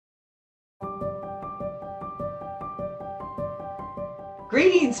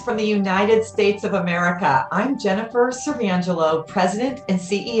Greetings from the United States of America. I'm Jennifer Cervangelo, President and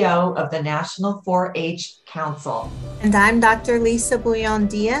CEO of the National 4-H Council. And I'm Dr. Lisa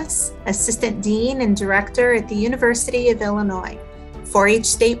Bouillon-Diaz, Assistant Dean and Director at the University of Illinois, 4-H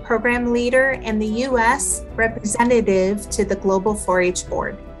State Program Leader and the U.S. Representative to the Global 4-H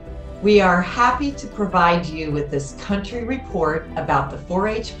Board. We are happy to provide you with this country report about the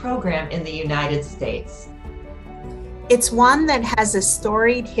 4-H program in the United States. It's one that has a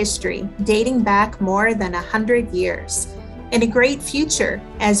storied history dating back more than 100 years and a great future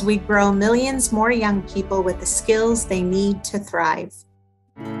as we grow millions more young people with the skills they need to thrive.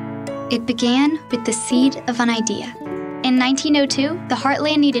 It began with the seed of an idea. In 1902, the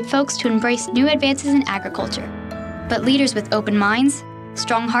Heartland needed folks to embrace new advances in agriculture. But leaders with open minds,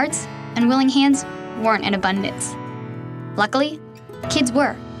 strong hearts, and willing hands weren't in abundance. Luckily, kids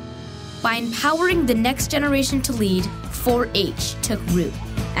were. By empowering the next generation to lead, 4-H took root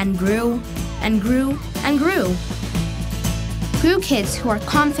and grew and grew and grew. Grew kids who are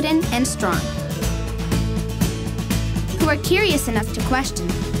confident and strong, who are curious enough to question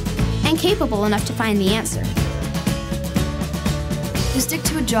and capable enough to find the answer. Who stick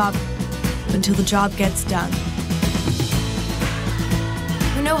to a job until the job gets done.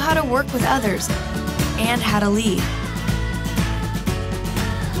 Who know how to work with others and how to lead.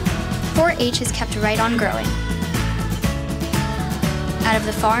 4-H has kept right on growing. Out of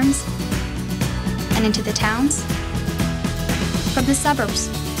the farms and into the towns, from the suburbs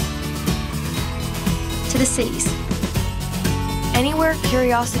to the cities. Anywhere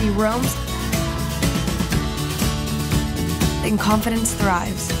curiosity roams and confidence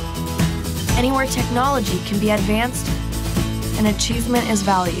thrives. Anywhere technology can be advanced and achievement is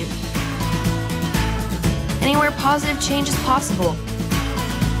valued. Anywhere positive change is possible.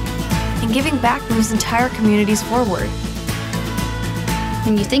 And giving back moves entire communities forward.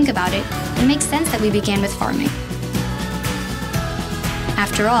 When you think about it, it makes sense that we began with farming.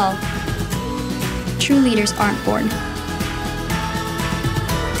 After all, true leaders aren't born.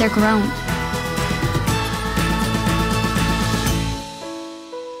 They're grown.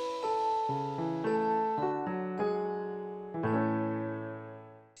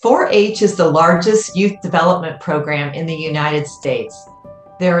 .4-H is the largest youth development program in the United States.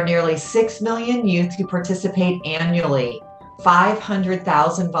 There are nearly 6 million youth who participate annually,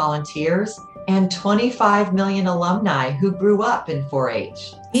 500,000 volunteers, and 25 million alumni who grew up in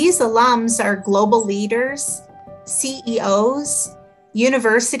 4-H. These alums are global leaders, CEOs,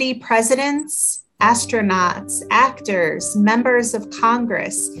 university presidents, astronauts, actors, members of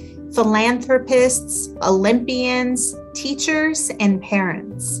Congress, philanthropists, Olympians, teachers, and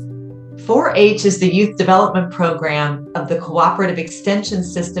parents. 4-H is the youth development program of the Cooperative Extension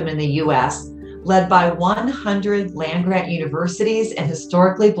System in the U.S., led by 100 land-grant universities and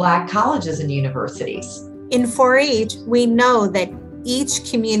historically Black colleges and universities. In 4-H, we know that each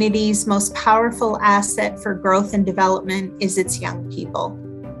community's most powerful asset for growth and development is its young people.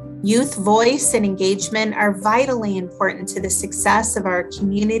 Youth voice and engagement are vitally important to the success of our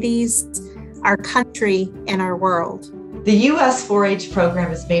communities, our country, and our world. The U.S. 4-H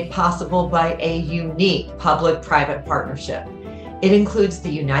program is made possible by a unique public-private partnership. It includes the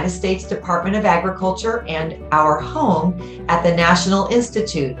United States Department of Agriculture and our home at the National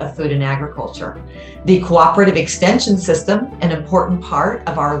Institute of Food and Agriculture. The Cooperative Extension System, an important part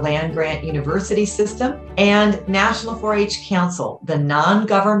of our land-grant university system, and National 4-H Council, the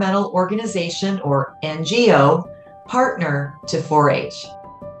non-governmental organization, or NGO, partner to 4-H.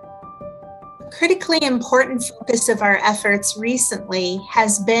 Critically important focus of our efforts recently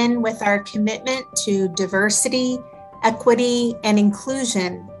has been with our commitment to diversity, equity, and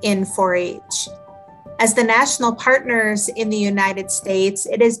inclusion in 4-H. As the national partners in the United States,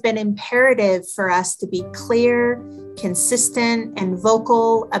 it has been imperative for us to be clear, consistent, and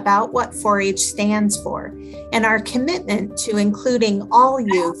vocal about what 4-H stands for and our commitment to including all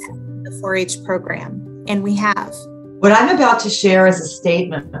youth in the 4-H program, and we have. What I'm about to share is a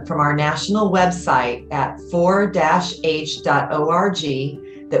statement from our national website at 4-H.org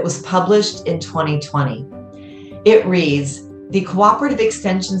that was published in 2020. It reads, "The Cooperative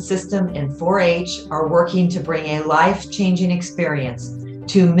Extension System and 4-H are working to bring a life-changing experience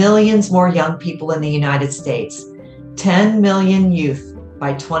to millions more young people in the United States, 10 million youth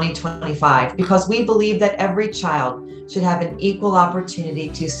by 2025, because we believe that every child should have an equal opportunity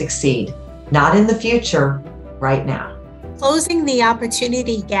to succeed, not in the future, right now." Closing the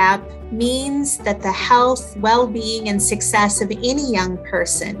opportunity gap means that the health, well-being, and success of any young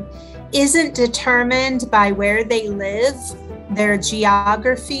person isn't determined by where they live, their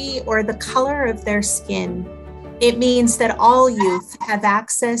geography, or the color of their skin. It means that all youth have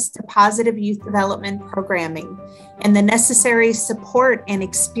access to positive youth development programming and the necessary support and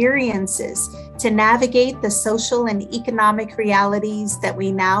experiences to navigate the social and economic realities that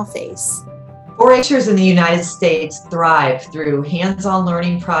we now face. 4-Hers in the United States thrive through hands-on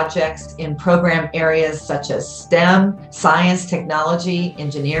learning projects in program areas such as STEM, science, technology,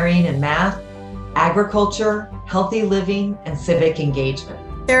 engineering, and math, agriculture, healthy living, and civic engagement.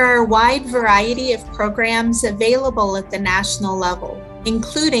 There are a wide variety of programs available at the national level,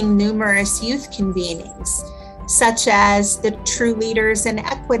 including numerous youth convenings, such as the True Leaders in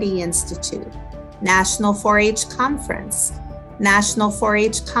Equity Institute, National 4-H Conference, National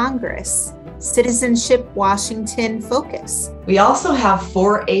 4-H Congress, Citizenship Washington Focus. We also have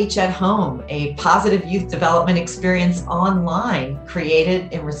 4-H at Home, a positive youth development experience online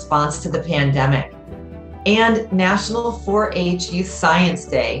created in response to the pandemic. And National 4-H Youth Science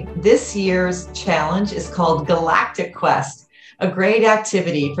Day. This year's challenge is called Galactic Quest, a great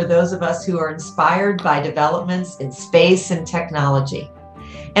activity for those of us who are inspired by developments in space and technology.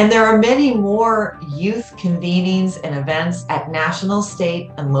 And there are many more youth convenings and events at national, state,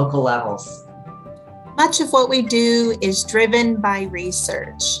 and local levels. Much of what we do is driven by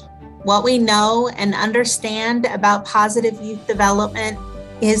research. What we know and understand about positive youth development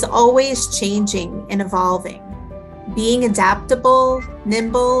is always changing and evolving. Being adaptable,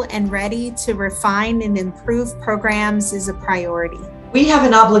 nimble, and ready to refine and improve programs is a priority. We have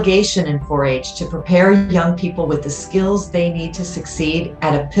an obligation in 4-H to prepare young people with the skills they need to succeed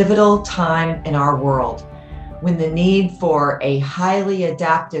at a pivotal time in our world, when the need for a highly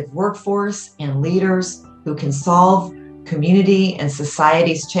adaptive workforce and leaders who can solve community and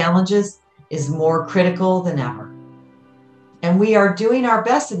society's challenges is more critical than ever. And we are doing our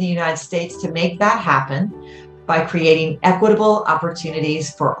best in the United States to make that happen by creating equitable opportunities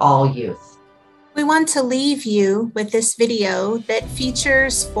for all youth. We want to leave you with this video that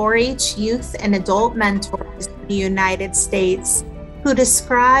features 4-H youth and adult mentors in the United States who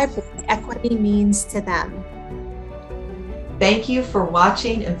describe what equity means to them. Thank you for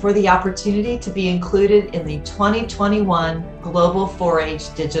watching and for the opportunity to be included in the 2021 Global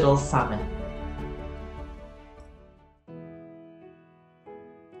 4-H Digital Summit.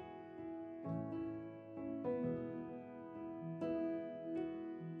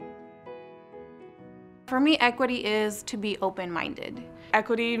 For me, equity is to be open-minded.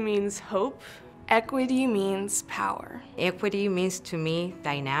 Equity means hope. Equity means power. Equity means to me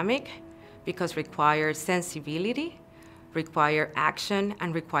dynamic because requires sensibility, require action,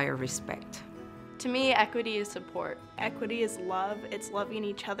 and require respect. To me, equity is support. Equity is love. It's loving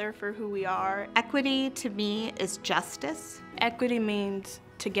each other for who we are. Equity to me is justice. Equity means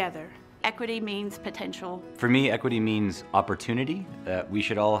together. Equity means potential. For me, equity means opportunity. We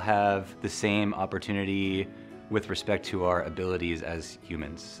should all have the same opportunity with respect to our abilities as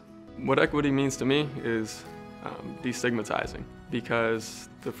humans. What equity means to me is destigmatizing, because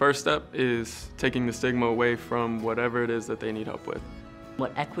the first step is taking the stigma away from whatever it is that they need help with.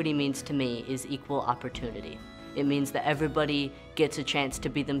 What equity means to me is equal opportunity. It means that everybody gets a chance to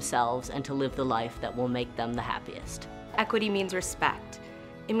be themselves and to live the life that will make them the happiest. Equity means respect.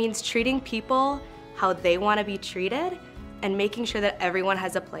 It means treating people how they want to be treated and making sure that everyone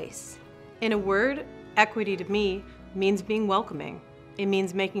has a place. In a word, equity to me means being welcoming. It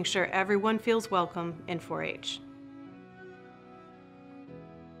means making sure everyone feels welcome in 4-H.